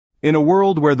In a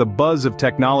world where the buzz of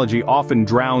technology often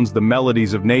drowns the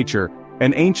melodies of nature,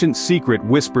 an ancient secret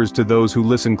whispers to those who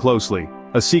listen closely,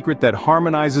 a secret that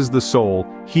harmonizes the soul,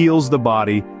 heals the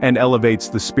body, and elevates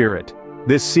the spirit.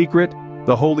 This secret,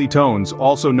 the holy tones,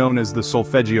 also known as the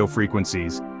solfeggio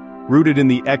frequencies. Rooted in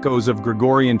the echoes of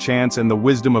Gregorian chants and the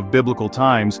wisdom of biblical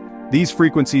times, these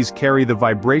frequencies carry the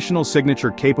vibrational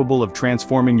signature capable of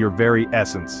transforming your very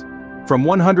essence. From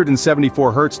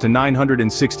 174 Hz to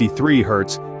 963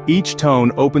 Hz, each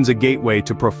tone opens a gateway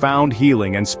to profound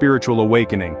healing and spiritual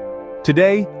awakening.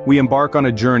 Today, we embark on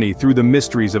a journey through the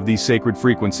mysteries of these sacred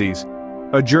frequencies.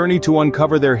 A journey to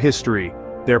uncover their history,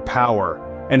 their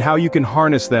power, and how you can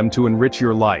harness them to enrich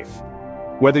your life.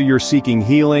 Whether you're seeking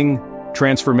healing,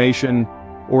 transformation,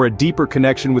 or a deeper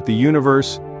connection with the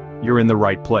universe, you're in the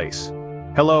right place.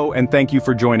 Hello and thank you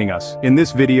for joining us. In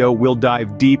this video, we'll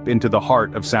dive deep into the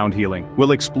heart of sound healing.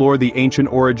 We'll explore the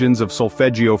ancient origins of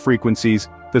solfeggio frequencies,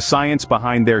 the science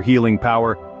behind their healing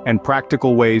power, and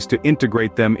practical ways to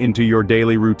integrate them into your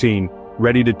daily routine.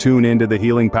 Ready to tune into the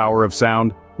healing power of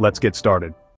sound? Let's get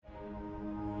started.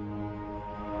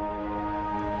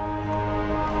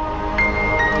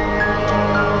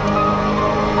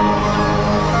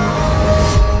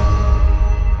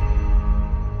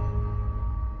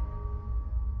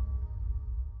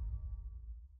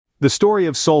 The story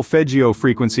of solfeggio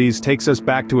frequencies takes us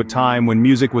back to a time when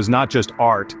music was not just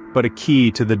art, but a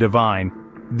key to the divine.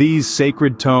 These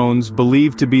sacred tones,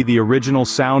 believed to be the original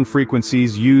sound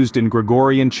frequencies used in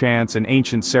Gregorian chants and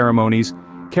ancient ceremonies,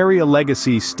 carry a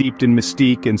legacy steeped in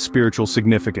mystique and spiritual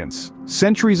significance.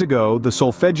 Centuries ago, the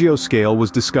solfeggio scale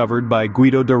was discovered by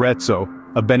Guido d'Arezzo,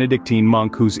 a Benedictine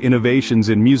monk whose innovations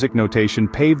in music notation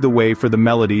paved the way for the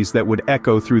melodies that would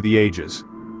echo through the ages.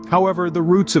 However, the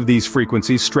roots of these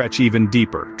frequencies stretch even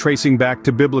deeper, tracing back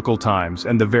to biblical times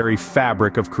and the very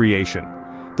fabric of creation.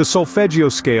 The solfeggio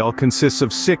scale consists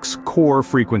of 6 core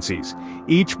frequencies,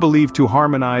 each believed to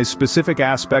harmonize specific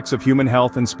aspects of human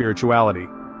health and spirituality.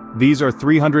 These are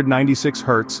 396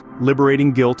 Hz,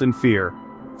 liberating guilt and fear,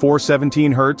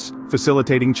 417 Hz,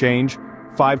 facilitating change,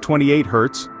 528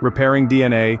 Hz, repairing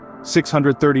DNA,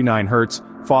 639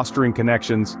 Hz, fostering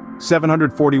connections,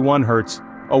 741 Hz,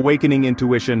 awakening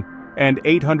intuition, and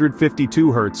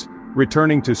 852 Hz,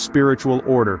 returning to spiritual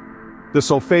order. The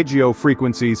solfeggio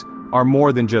frequencies are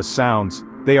more than just sounds.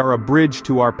 They are a bridge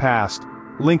to our past,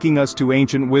 linking us to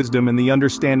ancient wisdom and the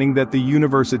understanding that the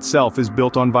universe itself is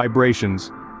built on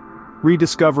vibrations.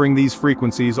 Rediscovering these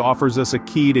frequencies offers us a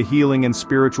key to healing and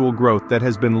spiritual growth that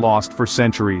has been lost for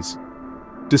centuries.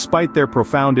 Despite their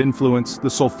profound influence, the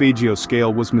solfeggio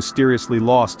scale was mysteriously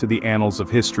lost to the annals of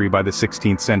history by the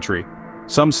 16th century.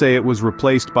 Some say it was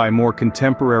replaced by more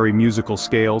contemporary musical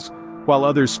scales, while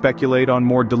others speculate on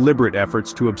more deliberate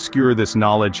efforts to obscure this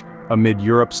knowledge amid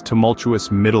Europe's tumultuous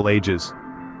Middle Ages.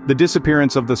 The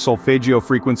disappearance of the solfeggio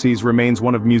frequencies remains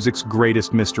one of music's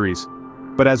greatest mysteries.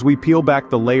 But as we peel back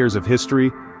the layers of history,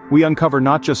 we uncover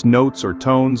not just notes or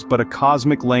tones, but a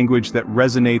cosmic language that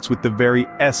resonates with the very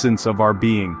essence of our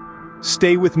being.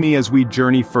 Stay with me as we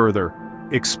journey further,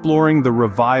 exploring the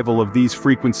revival of these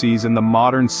frequencies and the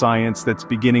modern science that's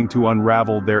beginning to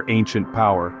unravel their ancient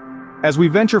power. As we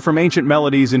venture from ancient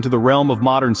melodies into the realm of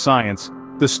modern science,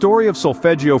 the story of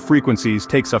solfeggio frequencies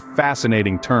takes a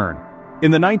fascinating turn.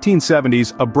 In the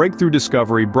 1970s, a breakthrough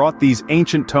discovery brought these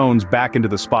ancient tones back into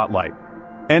the spotlight.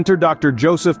 Enter Dr.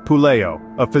 Joseph Puleo,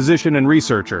 a physician and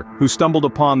researcher, who stumbled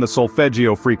upon the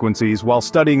solfeggio frequencies while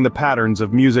studying the patterns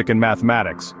of music and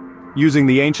mathematics. Using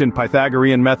the ancient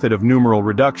Pythagorean method of numeral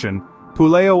reduction,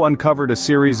 Puleo uncovered a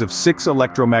series of 6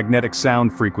 electromagnetic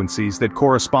sound frequencies that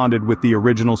corresponded with the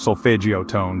original solfeggio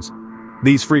tones.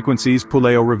 These frequencies,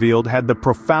 Puleo revealed, had the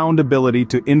profound ability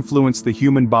to influence the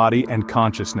human body and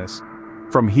consciousness.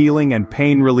 From healing and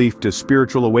pain relief to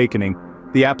spiritual awakening,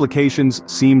 the applications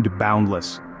seemed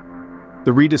boundless.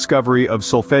 The rediscovery of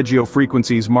solfeggio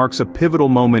frequencies marks a pivotal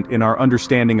moment in our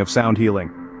understanding of sound healing.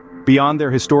 Beyond their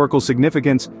historical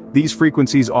significance, these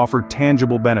frequencies offer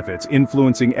tangible benefits,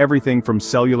 influencing everything from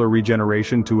cellular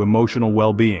regeneration to emotional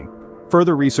well-being.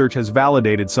 Further research has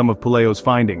validated some of Puleo's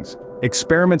findings.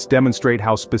 Experiments demonstrate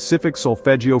how specific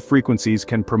solfeggio frequencies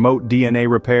can promote DNA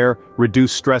repair,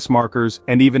 reduce stress markers,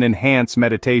 and even enhance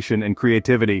meditation and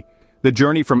creativity. The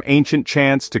journey from ancient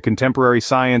chants to contemporary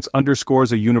science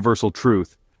underscores a universal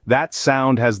truth. That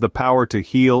sound has the power to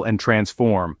heal and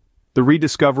transform. The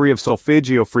rediscovery of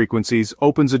solfeggio frequencies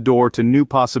opens a door to new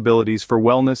possibilities for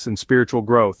wellness and spiritual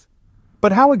growth.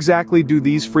 But how exactly do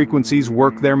these frequencies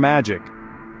work their magic?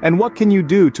 And what can you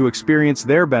do to experience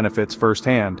their benefits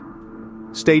firsthand?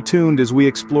 Stay tuned as we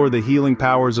explore the healing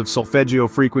powers of solfeggio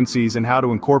frequencies and how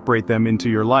to incorporate them into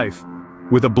your life.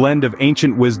 With a blend of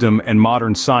ancient wisdom and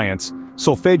modern science,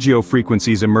 solfeggio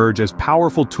frequencies emerge as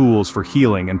powerful tools for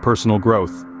healing and personal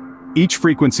growth. Each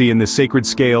frequency in this sacred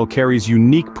scale carries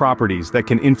unique properties that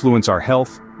can influence our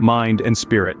health, mind, and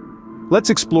spirit. Let's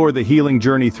explore the healing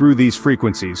journey through these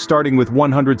frequencies, starting with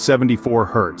 174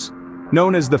 Hz.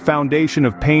 Known as the foundation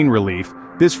of pain relief,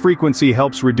 this frequency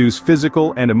helps reduce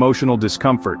physical and emotional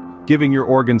discomfort, giving your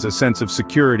organs a sense of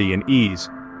security and ease.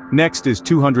 Next is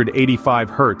 285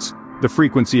 Hz, the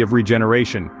frequency of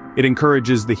regeneration. It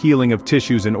encourages the healing of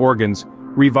tissues and organs,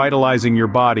 revitalizing your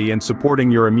body and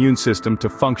supporting your immune system to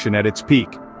function at its peak.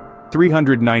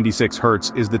 396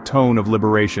 Hz is the tone of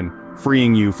liberation,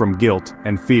 freeing you from guilt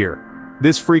and fear.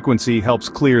 This frequency helps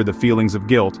clear the feelings of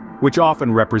guilt, which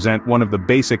often represent one of the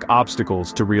basic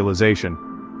obstacles to realization.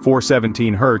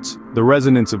 417 Hz, the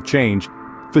resonance of change,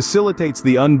 facilitates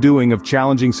the undoing of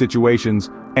challenging situations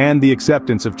and the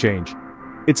acceptance of change.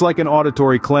 It's like an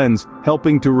auditory cleanse,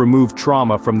 helping to remove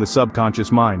trauma from the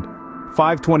subconscious mind.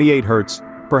 528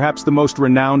 Hz, perhaps the most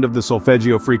renowned of the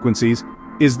solfeggio frequencies,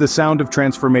 is the sound of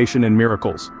transformation and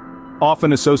miracles.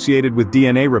 Often associated with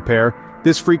DNA repair,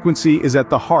 this frequency is at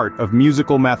the heart of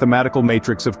musical mathematical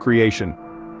matrix of creation.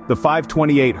 The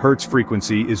 528 Hz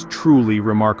frequency is truly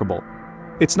remarkable.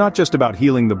 It's not just about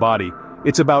healing the body,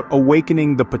 it's about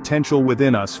awakening the potential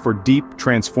within us for deep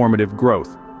transformative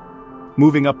growth.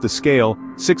 Moving up the scale,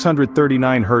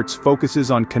 639 Hz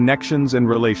focuses on connections and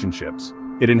relationships.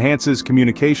 It enhances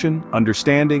communication,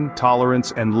 understanding,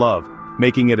 tolerance, and love,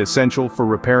 making it essential for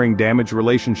repairing damaged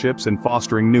relationships and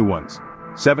fostering new ones.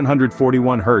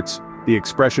 741 Hz, the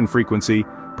expression frequency,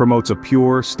 promotes a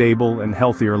pure, stable, and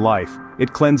healthier life.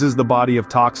 It cleanses the body of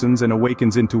toxins and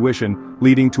awakens intuition,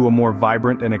 leading to a more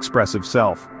vibrant and expressive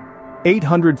self.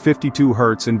 852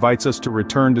 Hz invites us to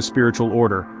return to spiritual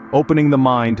order, opening the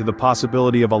mind to the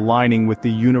possibility of aligning with the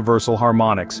universal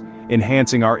harmonics,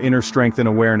 enhancing our inner strength and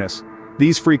awareness.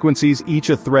 These frequencies, each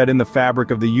a thread in the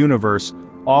fabric of the universe,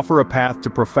 offer a path to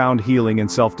profound healing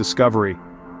and self-discovery.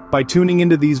 By tuning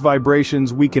into these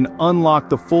vibrations, we can unlock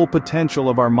the full potential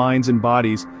of our minds and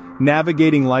bodies,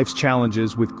 navigating life's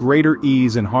challenges with greater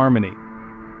ease and harmony.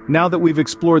 Now that we've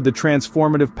explored the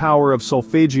transformative power of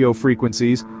solfeggio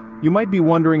frequencies, you might be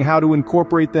wondering how to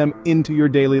incorporate them into your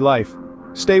daily life.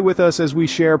 Stay with us as we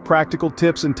share practical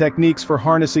tips and techniques for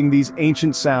harnessing these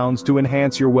ancient sounds to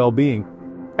enhance your well-being.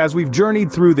 As we've journeyed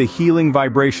through the healing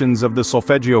vibrations of the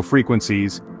solfeggio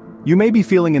frequencies, you may be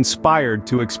feeling inspired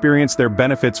to experience their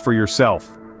benefits for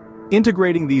yourself.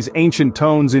 Integrating these ancient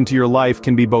tones into your life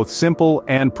can be both simple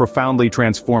and profoundly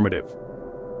transformative.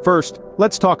 First,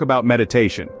 let's talk about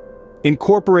meditation.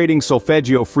 Incorporating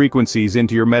solfeggio frequencies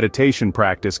into your meditation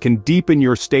practice can deepen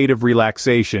your state of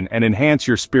relaxation and enhance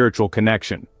your spiritual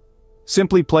connection.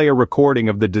 Simply play a recording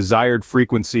of the desired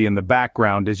frequency in the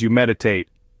background as you meditate.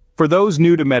 For those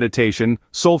new to meditation,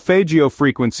 solfeggio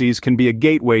frequencies can be a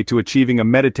gateway to achieving a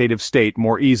meditative state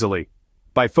more easily.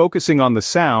 By focusing on the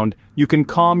sound, you can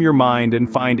calm your mind and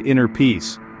find inner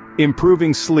peace.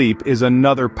 Improving sleep is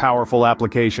another powerful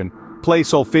application. Play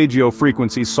solfeggio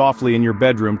frequencies softly in your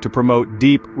bedroom to promote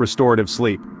deep, restorative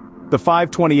sleep. The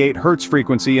 528 Hz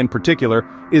frequency in particular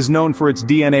is known for its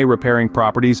DNA repairing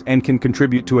properties and can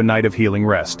contribute to a night of healing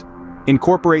rest.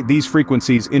 Incorporate these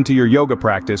frequencies into your yoga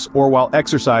practice or while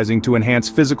exercising to enhance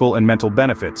physical and mental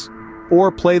benefits.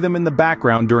 Or play them in the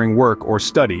background during work or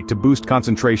study to boost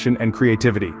concentration and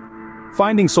creativity.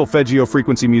 Finding solfeggio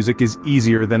frequency music is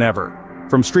easier than ever.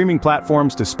 From streaming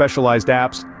platforms to specialized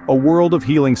apps, a world of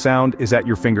healing sound is at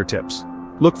your fingertips.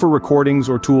 Look for recordings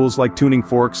or tools like tuning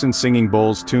forks and singing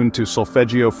bowls tuned to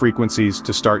solfeggio frequencies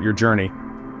to start your journey.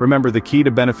 Remember, the key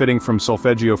to benefiting from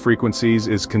solfeggio frequencies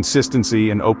is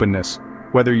consistency and openness.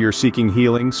 Whether you're seeking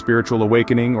healing, spiritual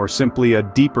awakening, or simply a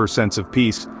deeper sense of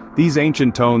peace, these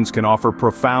ancient tones can offer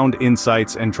profound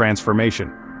insights and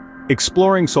transformation.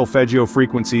 Exploring solfeggio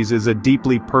frequencies is a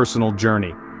deeply personal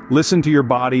journey. Listen to your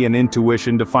body and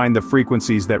intuition to find the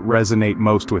frequencies that resonate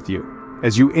most with you.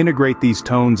 As you integrate these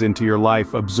tones into your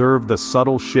life, observe the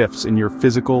subtle shifts in your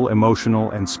physical,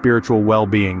 emotional, and spiritual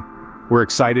well-being. We're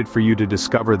excited for you to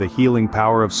discover the healing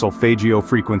power of solfeggio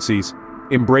frequencies.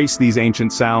 Embrace these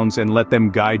ancient sounds and let them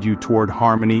guide you toward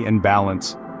harmony and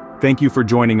balance. Thank you for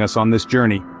joining us on this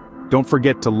journey. Don't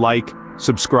forget to like,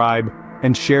 subscribe,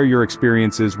 and share your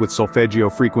experiences with solfeggio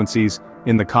frequencies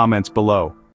in the comments below.